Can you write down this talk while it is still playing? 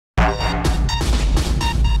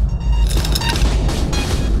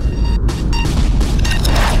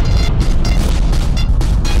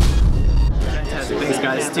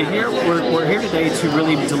so we're here today to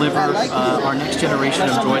really deliver our next generation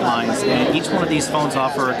of Droid lines, and each one of these phones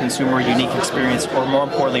offer a consumer a unique experience, or more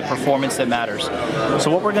importantly, performance that matters. So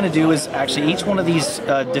what we're going to do is actually each one of these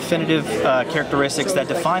definitive characteristics that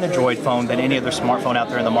define a Droid phone than any other smartphone out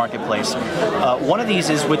there in the marketplace. One of these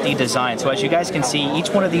is with the design. So as you guys can see, each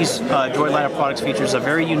one of these Droid line of products features a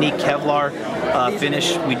very unique Kevlar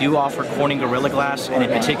finish. We do offer Corning Gorilla Glass, and in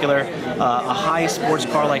particular, a high sports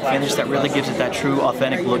car-like finish that really gives it that true,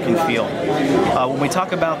 authentic look and feel. When we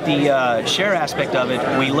talk about the share aspect of it,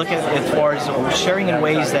 we look at as far as sharing in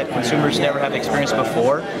ways that consumers never have experienced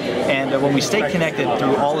before. And when we stay connected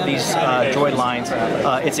through all of these Droid lines,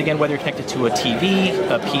 it's again whether you're connected to a TV,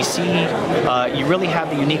 a PC, you really have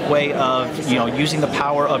the unique way of using the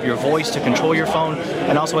power of your voice to control your phone,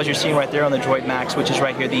 and also as you're seeing right there on the DROID MAXX, which is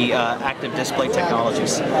right here, the active display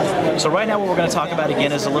technologies. So right now what we're going to talk about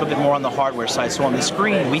again is a little bit more on the hardware side. So on the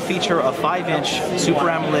screen we feature a 5-inch Super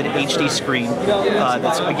AMOLED HD screen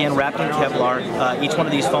that's again wrapped in Kevlar. Each one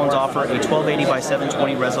of these phones offer a 1280 by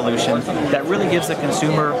 720 resolution that really gives the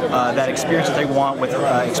consumer that experience that they want with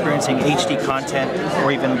experiencing HD content,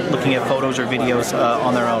 or even looking at photos or videos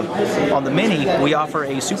on their own. On the Mini, we offer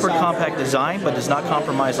a super compact design, but does not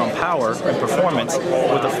compromise on power and performance,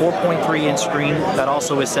 with a 4.3-inch screen that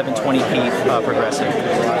also is 720p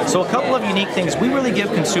progressive. So a couple of unique things. We really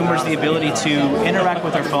give consumers the ability to interact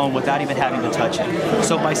with their phone without even having to touch it.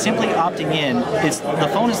 So by simply opting in, the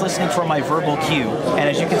phone is listening for my verbal cue, and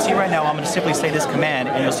as you can see right now, I'm going to simply say this command,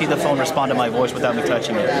 and you'll see the phone respond to my voice without me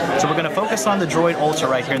touching it. So we're going to focus on the DROID ULTRA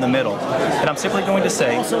right here in the middle, and I'm simply going to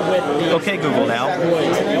say, "Okay, Google, now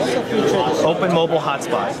open mobile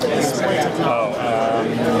hotspot."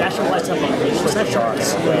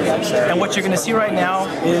 And what you're going to see right now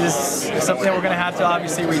is something that we're going to have to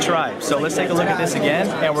obviously retry. So let's take a look at this again,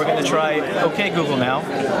 and we're going to try, "Okay, Google, now."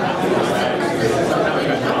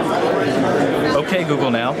 "Okay,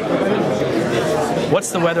 Google, now.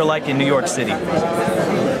 What's the weather like in New York City?"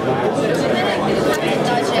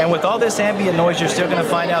 And with all this ambient noise, you're still going to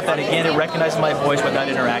find out that, again, it recognizes my voice without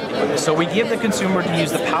interacting with it. So we give the consumer to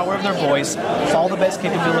use the power of their voice, all the best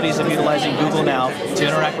capabilities of utilizing Google Now to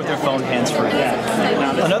interact with their phone hands-free.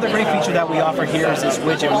 Another great feature that we offer here is this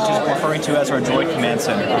widget, which is referring to as our DROID Command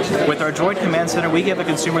Center. With our DROID Command Center, we give a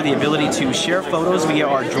consumer the ability to share photos via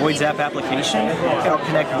our DROIDS app application, or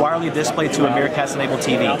connect wireless display to a Miracast-enabled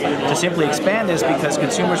TV. To simply expand this, because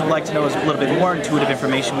consumers would like to know a little bit more intuitive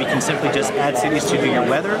information, we can simply just add cities to your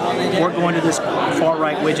weather, or go into this far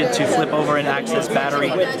right widget to flip over and access battery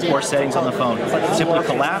or settings on the phone. Simply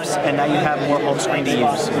collapse, and now you have more home screen to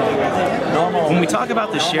use. When we talk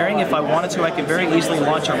about the sharing, if I wanted to, I could very easily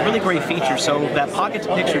launch a really great feature. So that pocket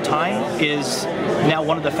to picture time is now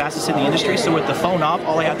one of the fastest in the industry. So with the phone off,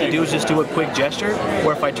 all I have to do is just do a quick gesture,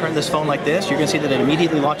 where if I turn this phone like this, you're going to see that it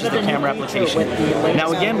immediately launches the camera application.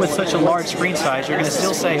 Now again, with such a large screen size, you're going to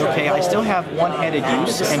still say, okay, I still have one-handed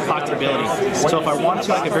use and pocketability. So if I wanted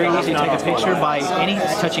to, I could very easily take a picture by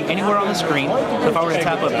touching anywhere on the screen. So if I were to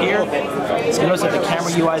tap up here, you'll notice that the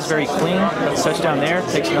camera UI is very clean. Touch down there,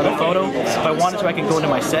 takes another photo. If I wanted to, I could go into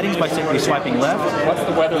my settings by simply swiping left.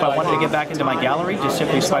 If I wanted to get back into my gallery, just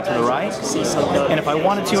simply swipe to the right. And if I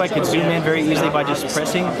wanted to, I could zoom in very easily by just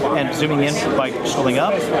pressing and zooming in by scrolling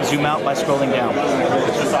up, zoom out by scrolling down.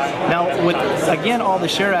 Now, with, again, all the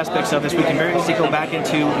share aspects of this, we can very easily go back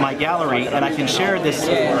into my gallery, and I can share this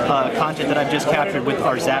content that I've just captured with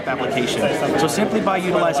our Zap application. So simply by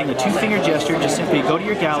utilizing the 2-finger gesture, just simply go to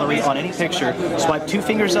your gallery on any picture, swipe 2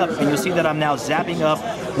 fingers up, and you'll see that I'm now zapping up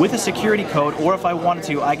with a security code, or if I wanted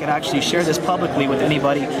to, I could actually share this publicly with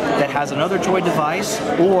anybody that has another Droid device,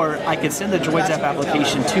 or I could send the DROID Zap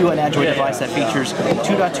application to an Android device that features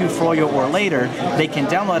 2.2 Froyo or later. They can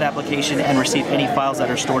download that application and receive any files that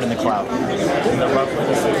are stored in the cloud.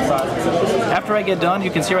 After I get done,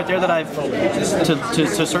 you can see right there that I've,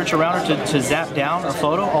 to search around or to zap down a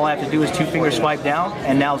photo, all I have to do is 2-finger swipe down,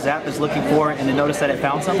 and now Zap is looking for it, and to notice that it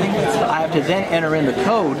found something. I have to then enter in the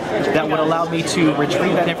code that would allow me to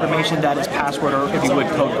retrieve that information that is password, or if you would,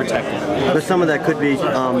 code protected. But some of that could be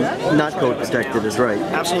not code protected, is right.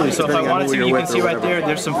 Absolutely. So if I wanted to, you can see right there,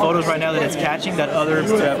 there's some photos right now that it's catching that other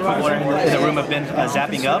people in the room have been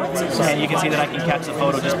zapping up, and you can see that I can catch the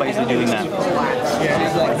photo just by easily doing that.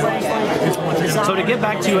 So to get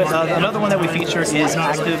back to it, another one that we feature is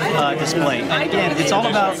active display. And again, it's all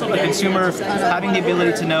about the consumer having the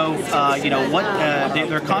ability to know, what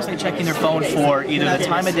they're constantly checking their phone for either the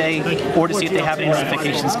time of day or to see if they have any notifications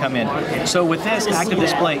notifications come in. So with this active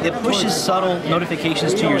display, it pushes subtle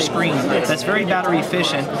notifications to your screen that's very battery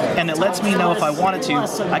efficient, and it lets me know if I wanted to,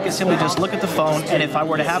 I could simply just look at the phone, and if I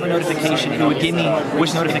were to have a notification, it would give me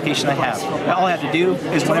which notification I have. Now, all I have to do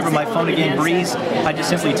is whenever my phone again breathes, I just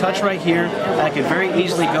simply touch right here, and I can very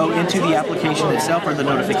easily go into the application itself or the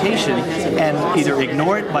notification and either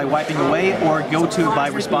ignore it by wiping away or go to it by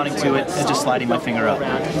responding to it and just sliding my finger up.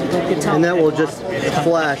 And that will just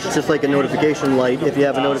flash just like a notification light. If you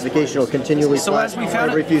have a notification, it'll continually flash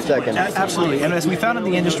every few seconds. Absolutely. And as we found in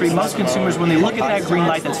the industry, most consumers, when they look at that green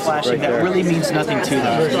light that's flashing, that really means nothing to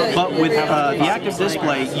them. But with the active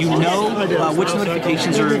display, you know which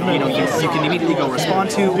notifications are, you can immediately go respond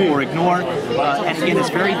to or ignore. And again, it's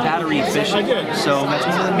very battery efficient. So that's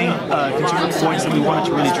one of the main consumer points that we wanted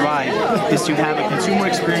to really drive, is to have a consumer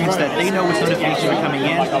experience that they know which notifications are coming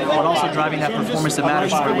in, but also driving that performance that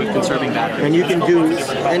matters for it with conserving battery. And you can do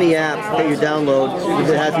any app that you download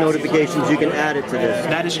that has notifications, you can add it to this.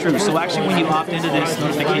 That is true. So actually when you opt into this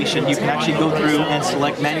notification, you can actually go through and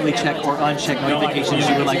select manually check or uncheck notifications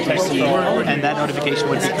you would like to see, and that notification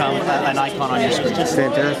would become an icon on your screen.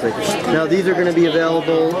 Fantastic. Now these are going to be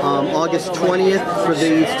available August 20th for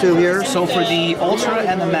these two here. So for the Ultra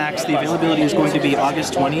and the Max, the availability is going to be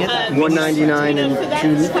August 20th. $199 and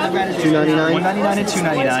 $299. $199 and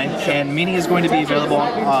 $299, and Mini is going to be available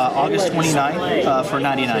August 29th for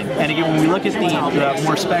 $99. And again, when we look at the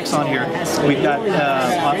more specs on here, we've got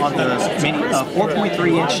on the Mini a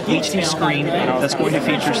 4.3-inch HD screen that's going to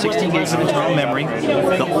feature 16 gigs of internal memory.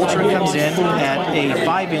 The Ultra comes in at a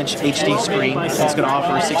 5-inch HD screen that's going to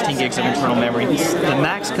offer 16 gigs of internal memory. The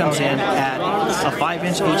Max comes in at a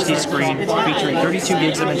 5-inch HD screen featuring 32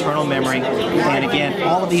 gigs of internal memory. And again,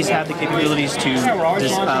 all of these have the capabilities to,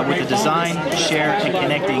 with the design, share, and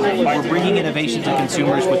connecting, we're bringing innovation to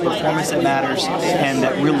consumers with performance that matters and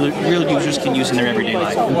that real users can use in their everyday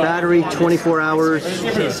life. Battery, 24 hours,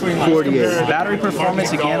 48. Battery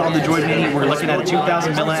performance, again, on the DROID Mini, we're looking at a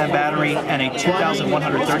 2,000 milliamp battery and a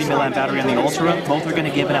 2,130 milliamp battery on the Ultra. Both are going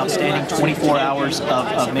to give an outstanding 24 hours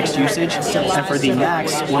of mixed usage. And for the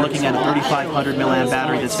Max, we're looking at a 3,500 milliamp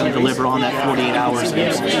battery that's going to deliver on that 48 hours of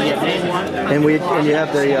usage. And you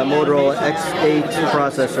have the Motorola X8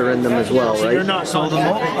 processor in them as well, right? So the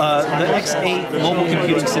X8 mobile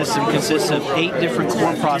computing system consists of 8 different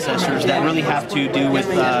core processors that really have to do with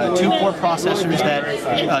 2 core processors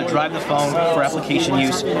that drive the phone for application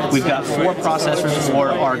use. We've got 4 processors for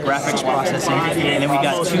our graphics processing, and then we've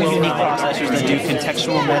got 2 unique processors that do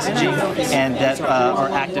contextual messaging and that are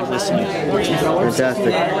active listening.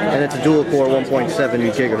 Fantastic. And it's a dual-core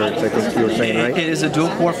 1.7 gigahertz, I think you were saying, right? It is a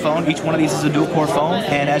dual-core phone. Each one of these is a dual-core phone,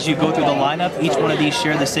 and as you go through the lineup, each one of these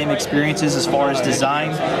share the same experiences as far as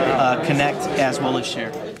design, connect, as well as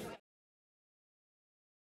share.